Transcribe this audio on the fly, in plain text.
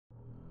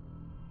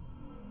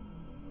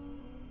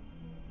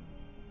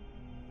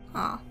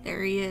Oh,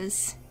 there he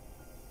is.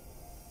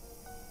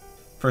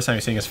 First time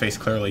you're seeing his face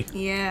clearly.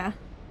 Yeah.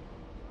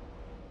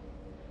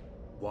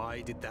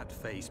 Why did that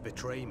face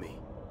betray me?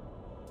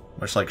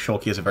 Much like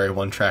Shulk, he has a very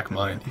one-track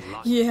mind.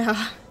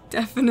 Yeah,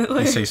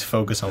 definitely. He stays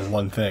focused on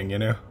one thing, you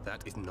know?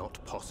 That is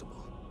not possible.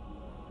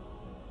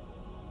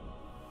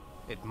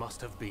 It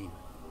must have been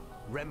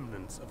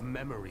remnants of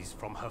memories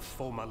from her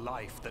former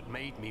life that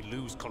made me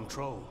lose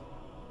control.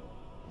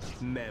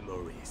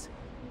 Memories.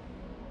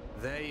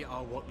 They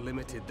are what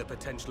limited the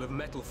potential of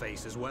Metal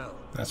Face as well.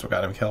 That's what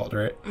got him killed,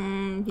 right? Yeah.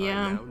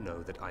 I now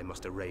know that I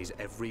must erase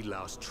every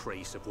last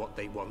trace of what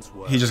they once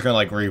were. He's just gonna,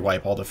 like,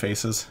 re-wipe all the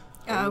faces.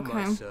 Oh, All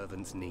my okay.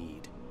 servants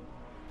need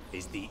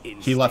is the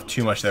He left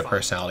too much of their fight.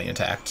 personality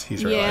intact,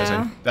 he's realizing.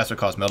 Yeah. That's what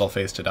caused Metal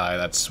Face to die,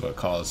 that's what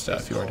caused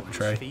Fiora to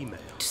betray. Female.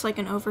 Just like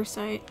an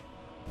oversight.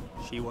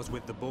 She was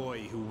with the boy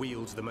who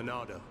wields the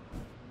Monado.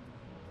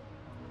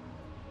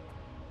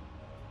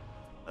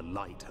 A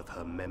light of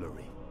her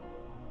memory.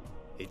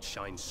 It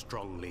shines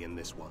strongly in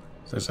this one.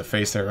 So there's a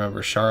face that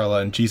remembers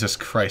Charla, and Jesus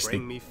Christ,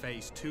 Bring me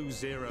face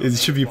 20. it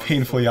should be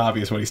painfully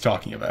obvious what he's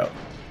talking about.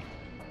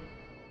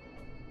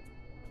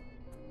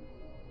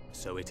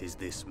 So it is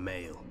this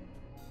male.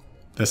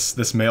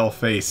 This male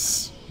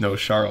face knows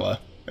Charla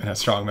and has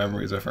strong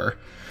memories of her.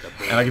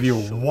 And I'll give you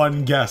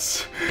one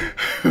guess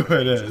who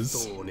it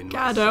is.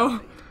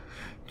 Gado.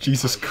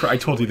 Jesus Christ, I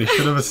told you, they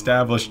should have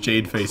established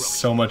Jadeface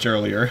so much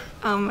earlier.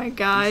 Oh my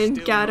god,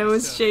 Gado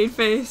is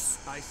Jadeface.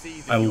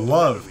 I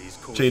love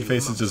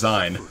Jadeface's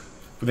design,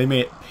 but they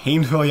made it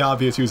painfully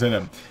obvious who's in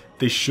him.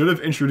 They should have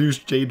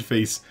introduced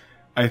Jadeface,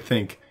 I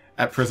think,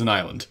 at Prison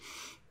Island.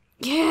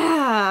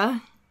 Yeah.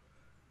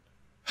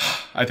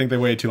 I think they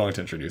waited too long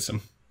to introduce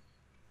him.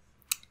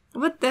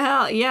 What the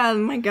hell? Yeah,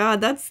 my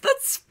god, that's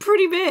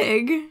pretty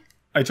big.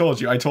 I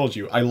told you.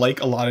 I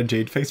like a lot of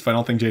Jadeface, but I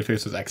don't think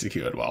Jadeface was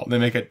executed well. They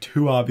make it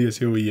too obvious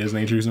who he is, and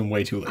they introduce him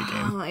way too late Oh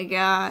game. my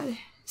god.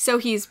 So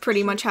he's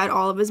pretty much had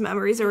all of his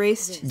memories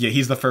erased? Yeah,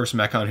 he's the first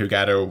Mechon who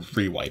Gado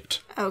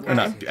re-wiped. Okay. Or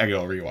not, Gado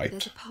There's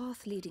re-wiped. a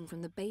path leading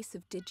from the base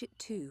of Digit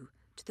 2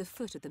 to the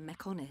foot of the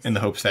Mechonis. In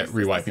the hopes that This is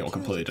the rewiping will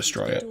completely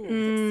security destroy it. door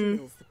that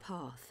seals the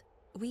path.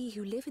 We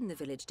who live in the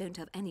village don't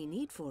have any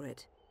need for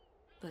it,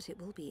 but it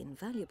will be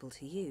invaluable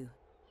to you.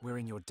 We're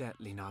in your debt,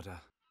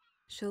 Linada.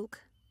 Shulk,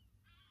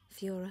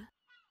 Fiora,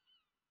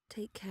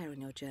 take care on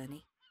your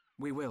journey.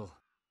 We will.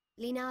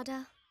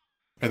 Linada?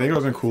 I think it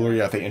would have been cooler,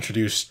 yeah, if they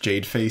introduced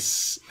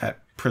Jadeface at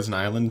Prison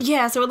Island.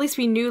 Yeah, so at least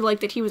we knew, like,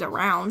 that he was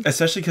around.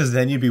 Especially because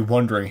then you'd be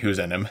wondering who's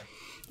in him.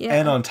 Yeah.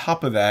 And on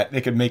top of that, they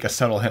could make a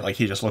subtle hint like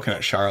he's just looking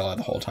at Charlotte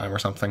the whole time or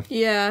something.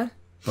 Yeah.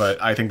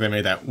 But I think they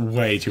made that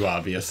way too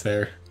obvious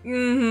there.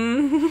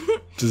 Mm-hmm.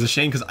 Which is a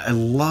shame because I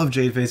love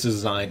Jadeface's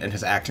design and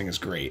his acting is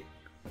great.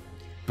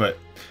 But,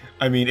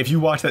 I mean, if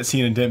you watch that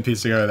scene and didn't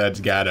piece together that's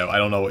Gado, I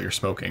don't know what you're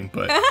smoking,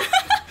 but...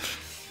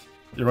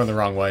 You're going the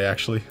wrong way,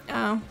 actually.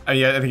 Oh.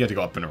 Yeah, I think you have to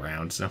go up and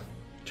around, so...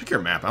 Check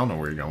your map, I don't know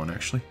where you're going,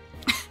 actually.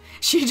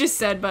 She just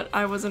said, but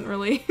I wasn't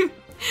really...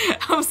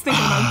 I was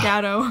thinking about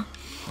Gado.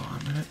 Hold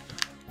on a minute.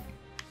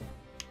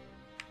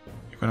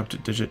 You're going up to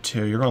Digit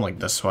 2, you're going like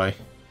this way.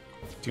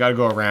 You gotta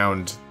go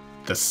around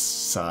this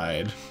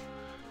side.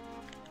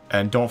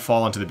 And don't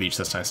fall onto the beach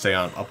this time, stay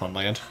up on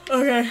land.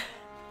 Okay.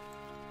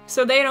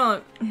 So they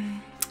don't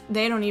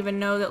even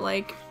know that,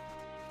 like,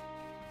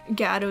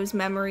 Gado's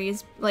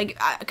memories, like,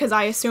 because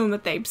I assume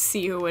that they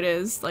see who it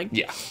is. Like,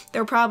 Yeah.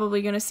 they're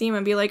probably gonna see him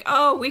and be like,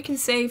 oh, we can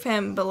save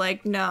him, but,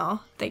 like, no,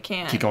 they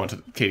can't. Keep going to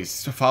the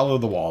case. Follow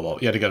the wall, though.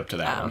 You had to get up to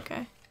that Oh, one.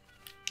 okay.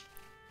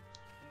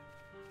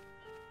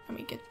 Let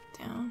me get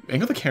down.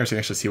 Angle the camera so you can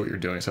actually see what you're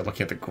doing, so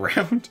looking at the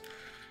ground.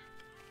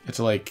 It's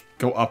like,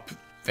 go up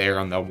there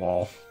on the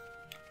wall.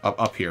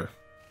 Up here.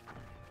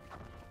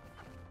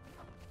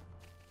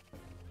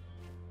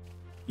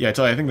 Yeah,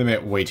 I think they made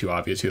it way too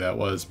obvious who that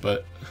was,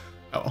 but...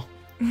 Oh.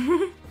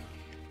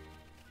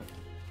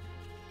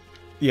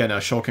 Yeah, no,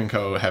 Shulk and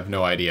Co. have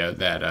no idea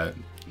that,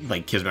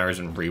 like, his memory's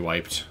been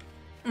re-wiped.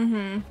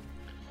 Mm-hmm.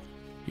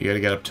 You gotta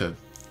get up to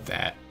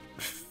that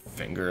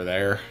finger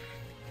there.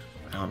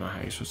 I don't know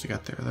how you're supposed to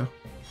get there, though.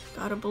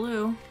 Got a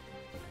blue. Do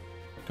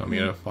you want me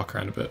to walk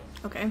around a bit?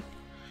 Okay.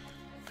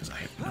 Because I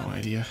have no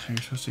idea how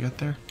you're supposed to get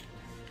there.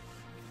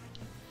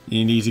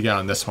 You need to get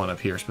on this one up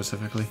here,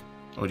 specifically.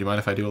 Oh, do you mind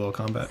if I do a little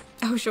combat?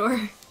 Oh,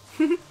 sure.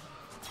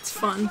 It's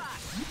fun.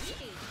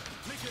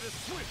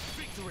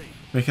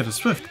 Make it a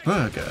swift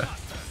burger.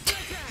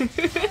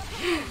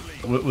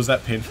 Was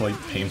that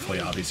painfully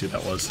obvious who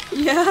that was?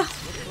 Yeah.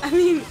 I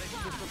mean,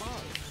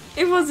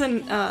 it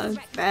wasn't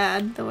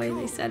bad the way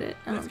they said it.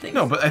 I don't think.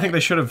 No, but I think they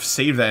should have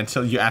saved that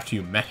until after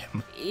you met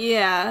him.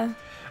 Yeah.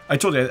 I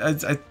told you,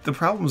 the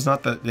problem is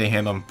not that they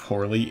handle him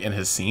poorly in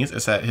his scenes,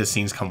 it's that his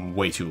scenes come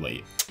way too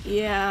late.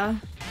 Yeah.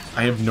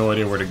 I have no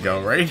idea where to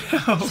go right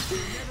now.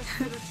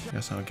 I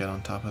guess I'll get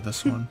on top of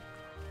this one.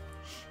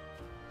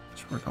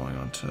 So we're going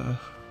on to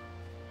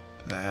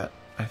that,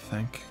 I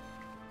think.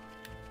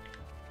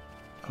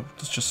 Oh,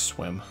 let's just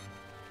swim.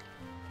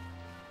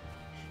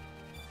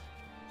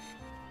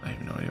 I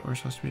have no idea what we're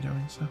supposed to be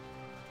doing, so...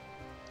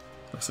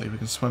 Looks like we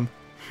can swim.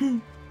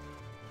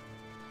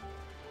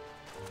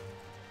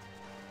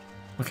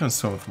 Look at him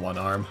swim with one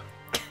arm.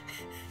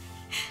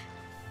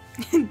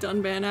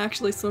 Dunban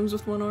actually swims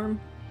with one arm.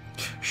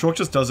 Shulk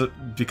just does it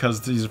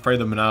because he's afraid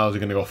the Manaos are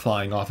going to go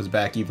flying off his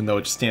back, even though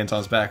it just stands on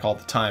his back all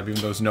the time, even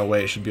though there's no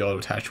way it should be able to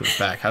attach to his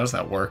back. How does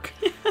that work?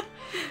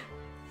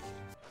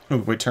 Oh,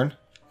 wait, turn.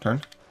 Turn.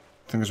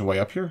 Think there's a way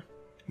up here?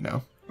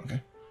 No. Okay.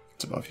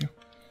 It's above you.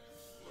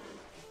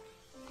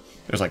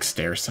 There's like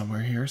stairs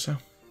somewhere here, so.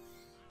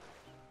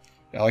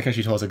 Yeah, I like how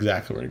she told us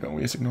exactly where to go and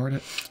we just ignored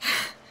it.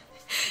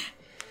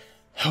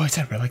 Oh, I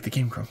said we're like the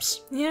Game Grumps.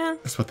 Yeah.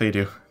 That's what they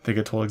do. They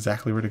get told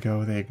exactly where to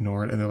go, they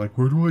ignore it, and they're like,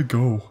 where do I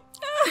go?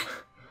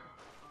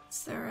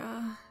 Is there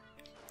a...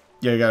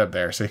 Yeah, you got up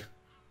there, see?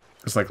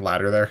 There's like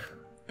ladder there.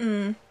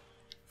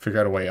 Figure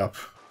out a way up.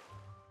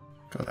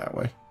 Go that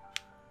way.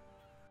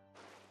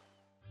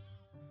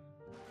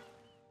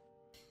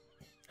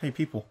 Hey,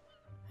 people.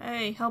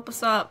 Hey, help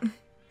us up.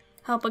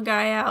 Help a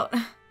guy out.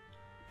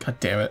 God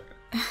damn it.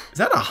 Is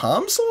that a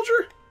Ham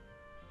soldier?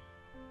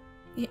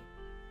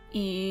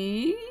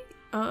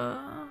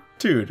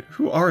 Dude,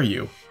 who are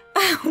you?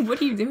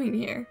 What are you doing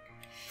here?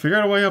 Figure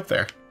out a way up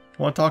there.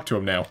 I want to talk to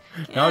him now.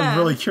 Yeah. Now I'm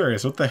really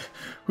curious. Who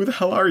the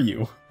hell are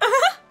you?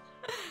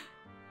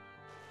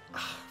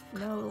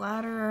 No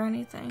ladder or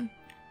anything.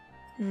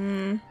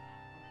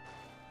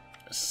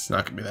 It's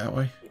not gonna be that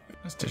way.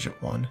 That's digit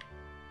 1.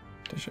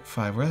 Digit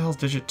 5. Where the hell's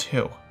digit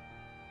 2?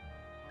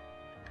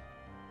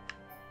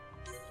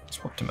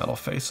 Let's walk to Metal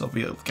Face. I'll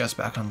be able to guess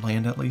back on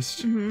land at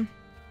least.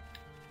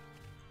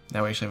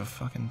 Now we actually have a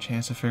fucking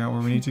chance to figure out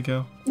where we need to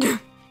go.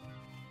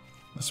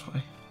 This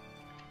way.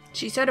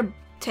 She said to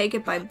take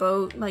it by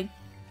boat, like,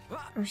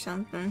 or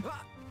something.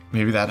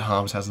 Maybe that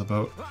Hams has the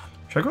boat.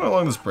 Try going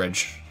along this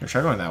bridge. Here,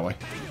 try going that way.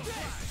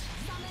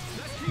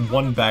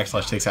 1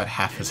 backslash takes out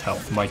half his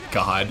health. My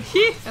god.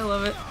 I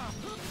love it.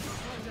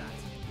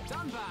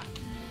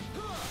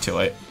 Too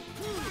late.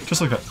 Just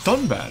like that.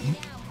 Done bad.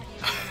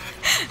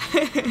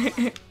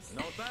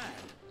 Not bad.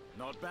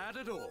 Not bad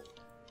at all.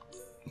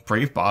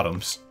 Brave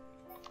bottoms.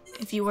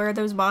 If you wear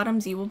those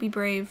bottoms, you will be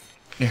brave.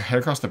 Here, head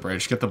across the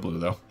bridge. Get the blue,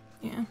 though.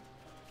 Yeah.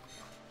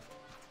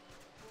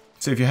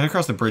 See, if you head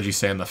across the bridge, you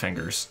stay on the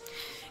fingers.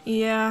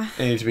 Yeah.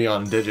 They need to be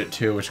on digit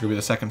 2, which could be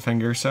the second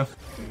finger, so.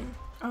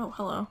 Oh,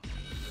 hello.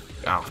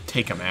 Oh,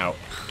 take him out.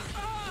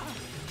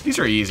 These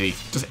are easy.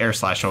 Just air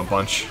slash him a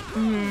bunch.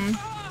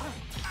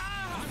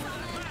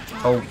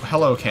 Oh,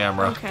 hello,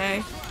 camera.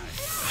 Okay.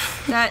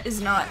 That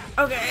is not...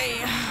 Okay.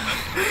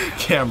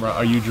 Camera,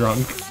 are you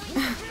drunk?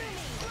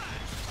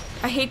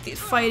 I hate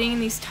fighting in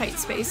these tight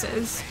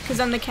spaces, because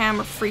then the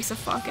camera freaks the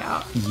fuck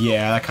out.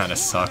 Yeah, that kind of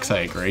sucks, I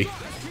agree.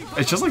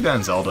 It's just like that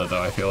in Zelda,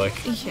 though, I feel like.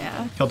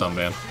 Yeah. Kill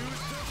Dumban.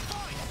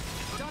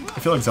 I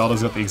feel like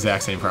Zelda's got the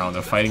exact same problem,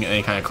 though. Fighting in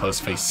any kind of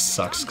close face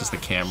sucks, because the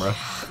camera.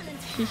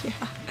 Yeah.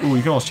 Ooh,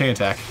 you can almost chain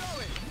attack.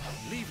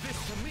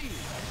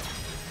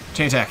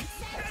 Chain attack.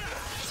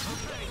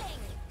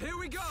 Here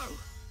we go.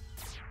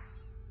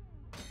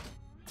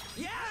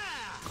 Yeah.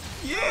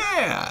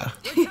 Yeah!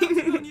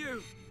 On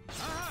you.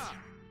 Aha.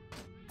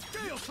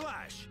 Gale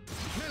slash.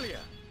 Milia.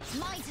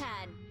 My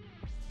turn.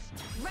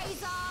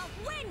 Razor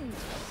wind.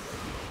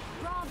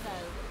 Bravo.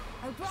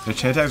 Oh, bravo. The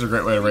chain attacks are a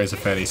great way to raise a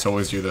Fetty, so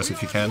always do this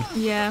if you can.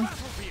 Yeah.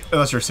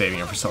 Unless you're saving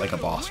it for like a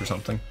boss or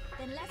something.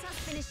 Then let us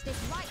finish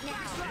this right now.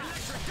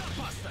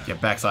 Yeah,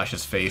 backslash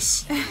his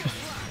face.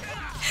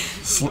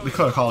 We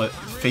could call it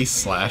face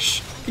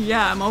slash.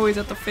 Yeah, I'm always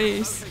at the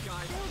face.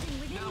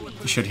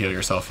 You should heal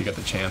yourself if you get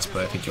the chance,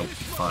 but I think you'll be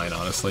fine,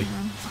 honestly.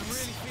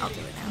 I'll do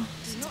it now,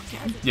 since I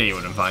can. Yeah, you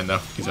would have been fine, though.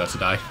 He's about to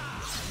die.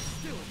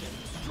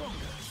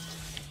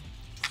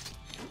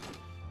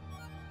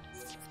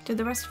 Did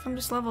the rest of them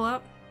just level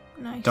up?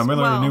 Nice. Dumban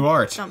learned a new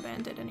art.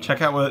 Dumban did anyway.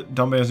 Check out what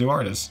Dumban's new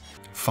art is.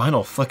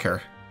 Final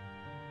Flicker.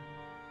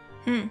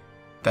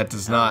 That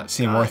does not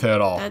seem worth it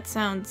at all. That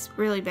sounds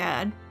really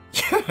bad.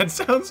 Yeah, that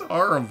sounds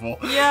horrible.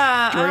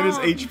 Yeah. Drain his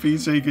HP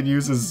so he can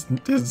use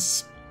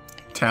his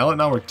talent,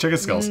 not work. Check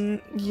his skills.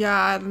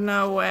 Yeah,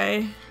 no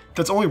way.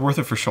 That's only worth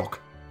it for Shulk.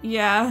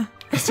 Yeah.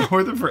 It's not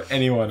worth it for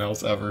anyone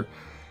else ever.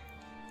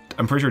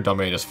 I'm pretty sure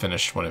Dumban just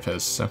finished one of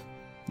his, so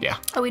yeah.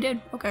 Oh, we did?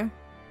 Okay.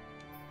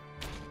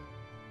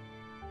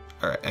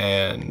 Alright,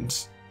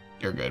 and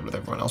you're good with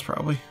everyone else,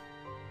 probably.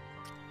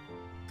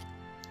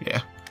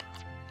 Yeah.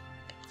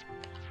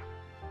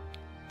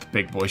 The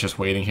big boy's just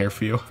waiting here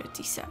for you.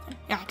 57.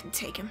 Yeah, I can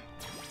take him.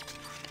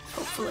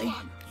 Hopefully.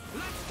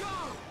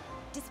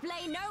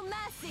 Display no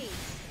mercy.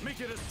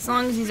 As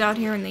long as he's out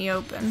here in the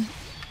open.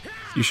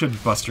 You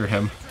should buster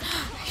him.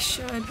 I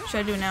should.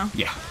 Should I do it now?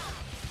 Yeah.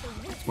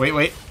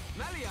 Wait.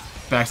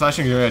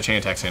 Backslashing, you're gonna chain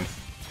attack soon.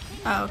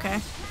 Oh, okay.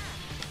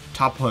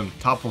 Topple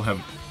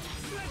him.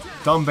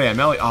 Dumban,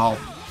 Melia. Oh,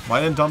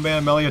 why didn't Dumban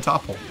and Melia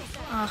topple?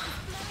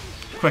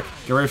 Quick,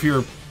 get ready for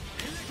your.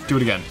 Do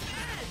it again.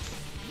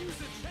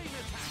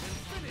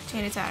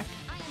 Chain attack.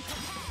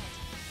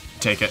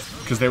 Take it,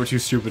 because they were too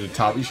stupid to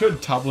top. You should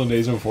have toppled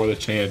days before the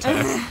chain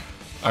attack.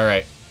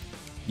 Alright.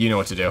 You know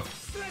what to do.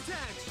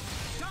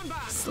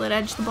 Slit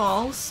edge the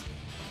balls.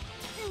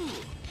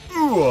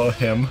 Ooh,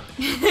 him.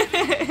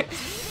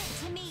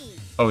 To me.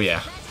 Oh,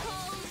 yeah.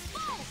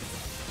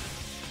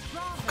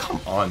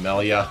 on,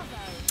 Melia.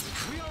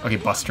 Okay,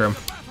 buster him.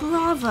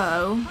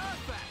 Bravo.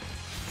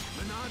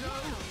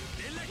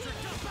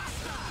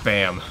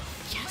 Bam.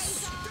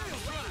 Yes.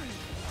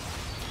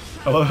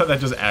 I love how that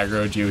just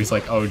aggroed you. He's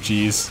like, oh,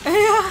 jeez.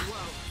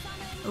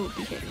 Oh,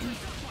 he hit me.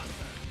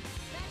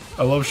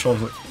 I love Shulk.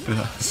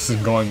 This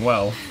isn't going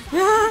well.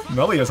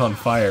 Melia's on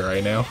fire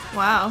right now.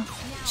 Wow.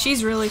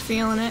 She's really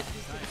feeling it. I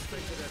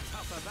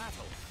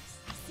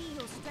see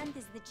your strength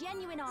is the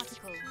genuine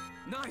article.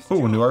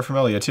 Ooh, new art from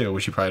Melia too,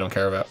 which you probably don't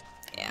care about.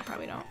 Yeah,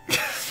 probably don't.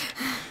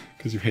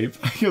 Because you hate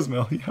Heals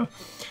Melia.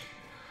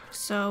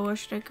 So, where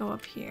should I go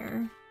up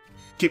here?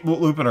 Keep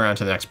looping around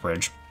to the next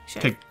bridge.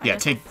 Should Take, I yeah,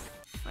 guess take.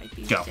 I'll fight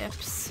these Go.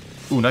 dips.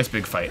 Ooh, nice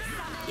big fight.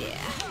 Yeah.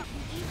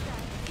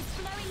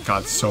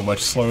 God, so much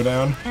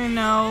slowdown. I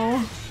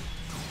know.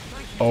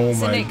 Oh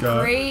Isn't my it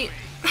god. great?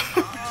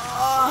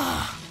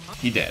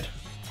 He dead.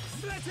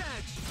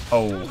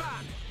 Oh.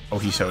 Oh,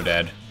 he's so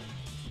dead.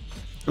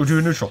 Oh, do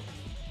a neutral.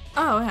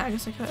 Oh, yeah, I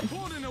guess I could.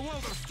 Born in a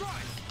world of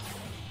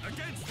strife,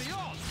 against the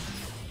odds,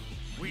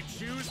 we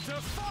choose to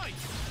fight.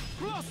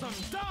 Blossom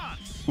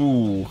dance.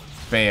 Ooh,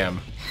 bam.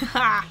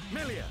 Ha!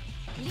 Melia.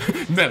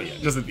 Melia,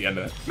 just at the end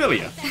of that.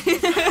 Melia.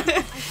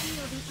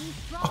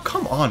 Oh,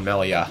 come on,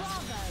 Melia.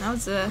 That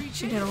was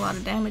she did a lot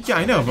of damage. Yeah,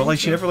 I know, there, but like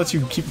didn't she never lets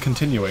you keep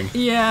continuing.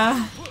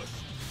 Yeah.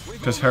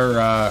 Because her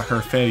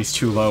affinity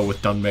too low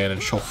with Dunban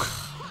and Shulk.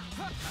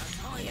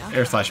 Yeah.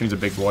 Air Slash means a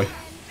big boy.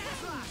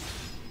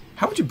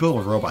 How would you build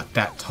a robot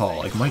that tall?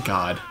 Like, my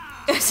god.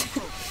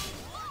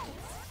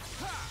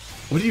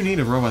 What do you need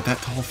a robot that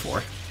tall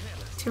for?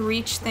 To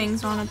reach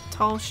things on a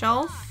tall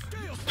shelf.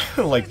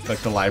 like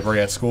the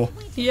library at school?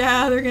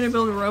 Yeah, they're gonna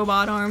build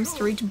robot arms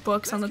to reach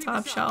books on the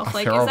top shelf.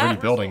 Like, They're is already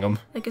that building them.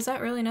 like is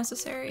that really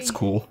necessary? It's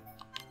cool.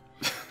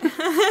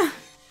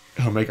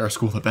 It'll make our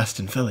school the best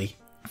in Philly.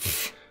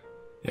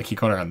 Yeah, keep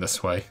going around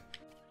this way.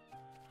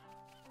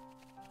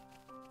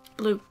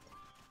 Blue.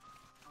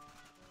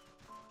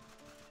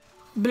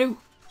 Blue.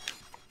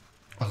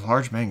 A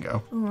large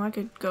mango. Ooh, I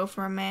could go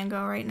for a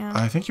mango right now.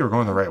 I think you were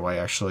going the right way,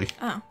 actually.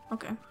 Oh,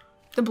 okay.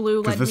 The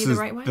blue led me This the is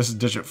right way. this is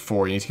digit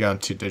 4. You need to get on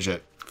to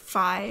digit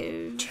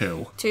 5.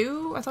 2.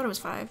 2? I thought it was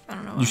 5. I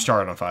don't know. You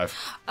started on 5.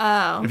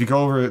 Oh. If you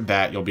go over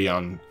that, you'll be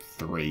on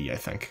 3, I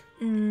think.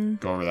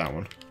 Go over that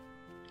one.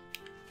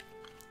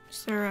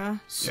 Is there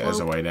a slope? Yeah, there's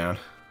a way down.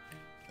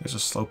 There's a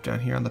slope down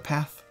here on the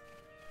path.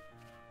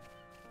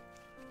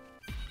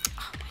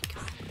 Oh my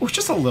god. Oh, it's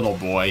just a little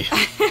boy.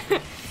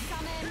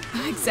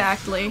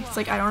 Exactly. It's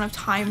like, I don't have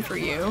time for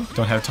you.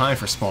 Don't have time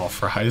for small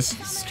fries.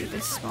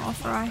 Stupid small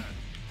fry.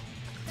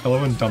 I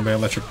love when Dumbbell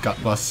Electric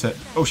gut busts it.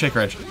 Oh, Shaker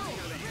Edge.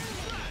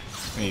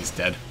 And he's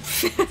dead.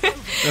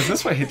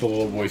 That's why I hate the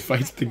little boy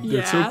fights.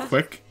 They're so Yeah.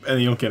 quick, and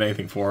you don't get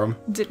anything for them.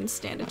 Didn't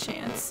stand a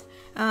chance.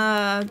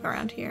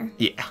 Around here.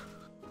 Yeah.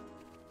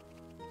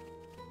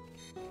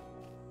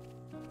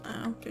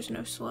 Oh, there's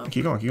no slope.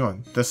 Keep going, keep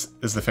going. This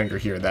is the finger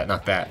here, that,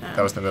 not that.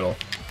 That was the middle.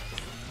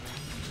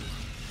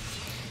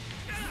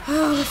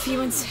 Oh, if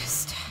you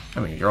insist. I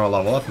mean, you're all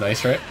level up,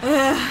 nice, right?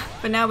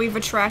 But now we've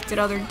attracted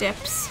other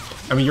dips.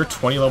 I mean, you're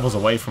 20 levels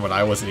away from what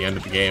I was at the end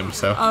of the game,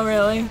 so... Oh,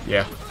 really?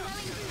 Yeah.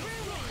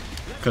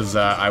 Because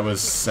I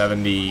was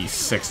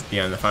 76 at the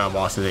end, the final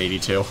boss is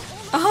 82.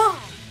 Uh-huh.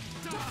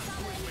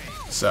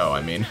 So,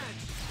 I mean,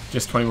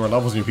 just 20 more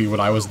levels would be what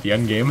I was at the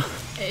end game.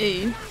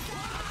 Hey.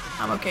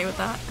 I'm okay with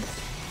that.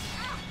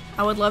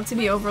 I would love to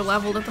be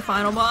over-leveled at the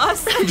final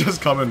boss.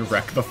 Just come and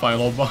wreck the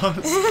final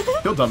boss.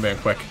 He'll dumb man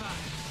quick.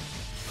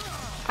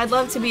 I'd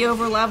love to be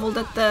over-leveled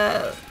at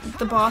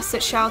the boss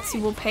that shouts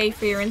you will pay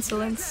for your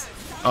insolence.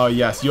 Oh,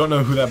 yes, you don't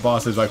know who that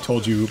boss is, but I've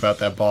told you about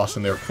that boss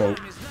in their quote,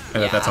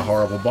 and that that's a Yeah.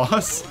 horrible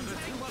boss.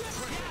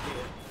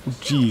 Oh,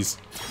 jeez.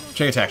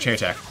 Chain attack, chain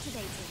attack.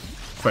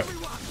 Quick.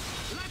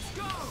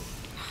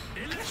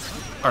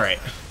 Alright.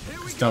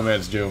 This dumb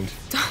man's doomed.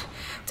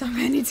 Dumb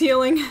man needs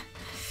healing.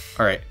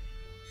 Alright.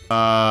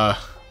 What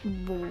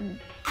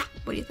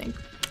do you think?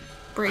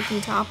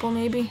 Breaking topple,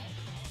 maybe?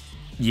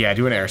 Yeah,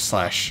 do an air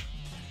slash.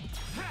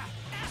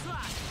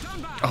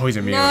 Oh, he's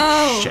immune.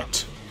 No.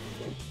 Shit.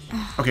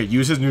 Okay,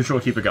 use his neutral,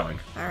 keep it going.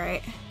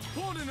 Alright.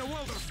 Born in a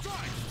world of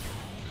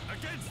strife,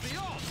 against the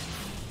odds,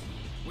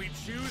 we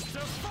choose to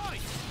fight.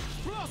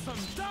 Blossom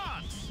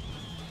dance.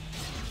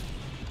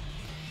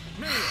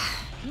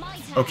 My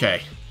turn.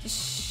 Okay,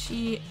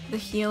 The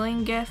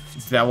healing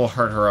gift? that will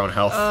hurt her own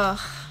health. Ugh.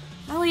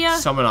 Melia?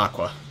 Summon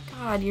Aqua,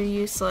 God, you're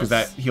useless. because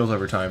that heals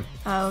over time.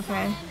 Oh,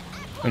 okay.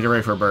 And get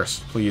ready for a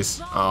burst,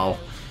 please. Oh.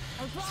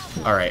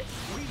 Alright.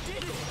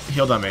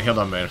 Heal down, man, heal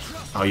down, man.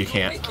 Oh, you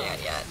can't.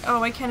 Can't yet.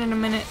 Oh, I can in a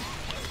minute.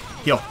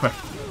 Heal, quick.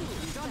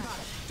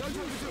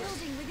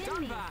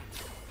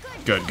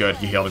 Good, good.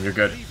 You healed him, you're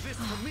good.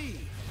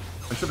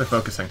 I'm sure they're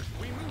focusing.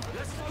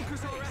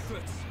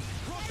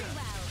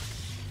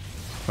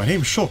 My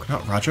name's Shulk,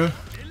 not Raja.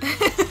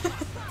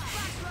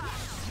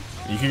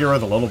 You can get rid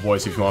of the little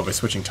boys if you want by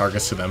switching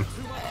targets to them.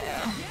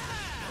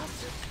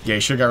 Yeah,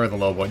 you should get rid of the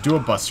little boy. Do a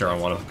buster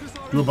on one of them.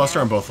 Do a buster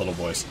on both little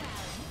boys.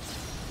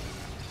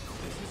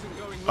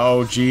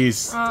 Oh,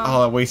 jeez.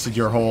 Oh, that wasted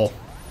your whole...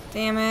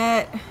 Damn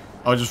it.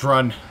 Oh, just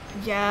run.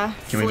 Yeah,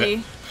 Give me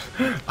flee.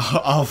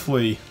 I'll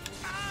flee.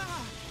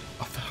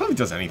 Oh, that hardly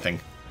does anything.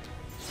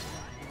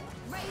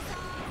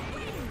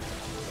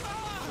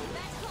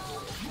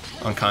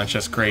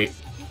 Unconscious, great.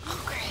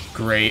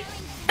 Great.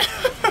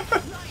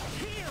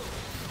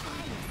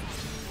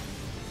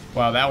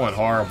 Wow, that went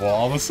horrible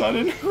all of a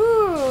sudden.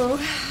 Ooh.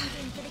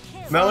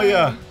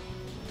 Melia!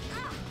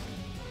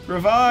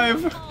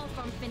 Revive! All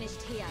from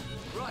finished here.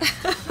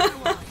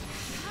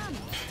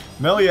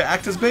 Melia,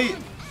 act as bait!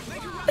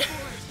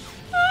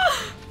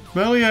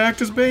 Melia,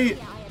 act as bait!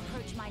 I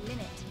approach my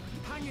limit.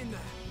 Hang in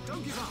there.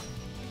 Don't give up.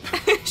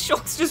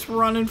 Shulk's just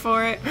running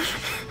for it.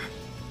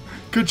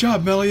 Good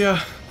job,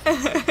 Melia!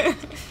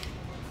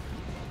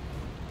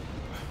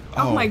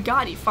 Oh my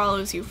god, he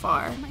follows you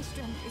far. My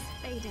strength is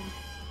fading.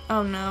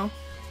 Oh no.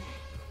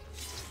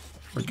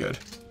 We're good.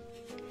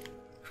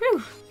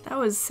 Whew. That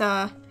was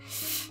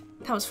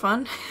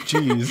fun.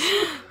 Jeez.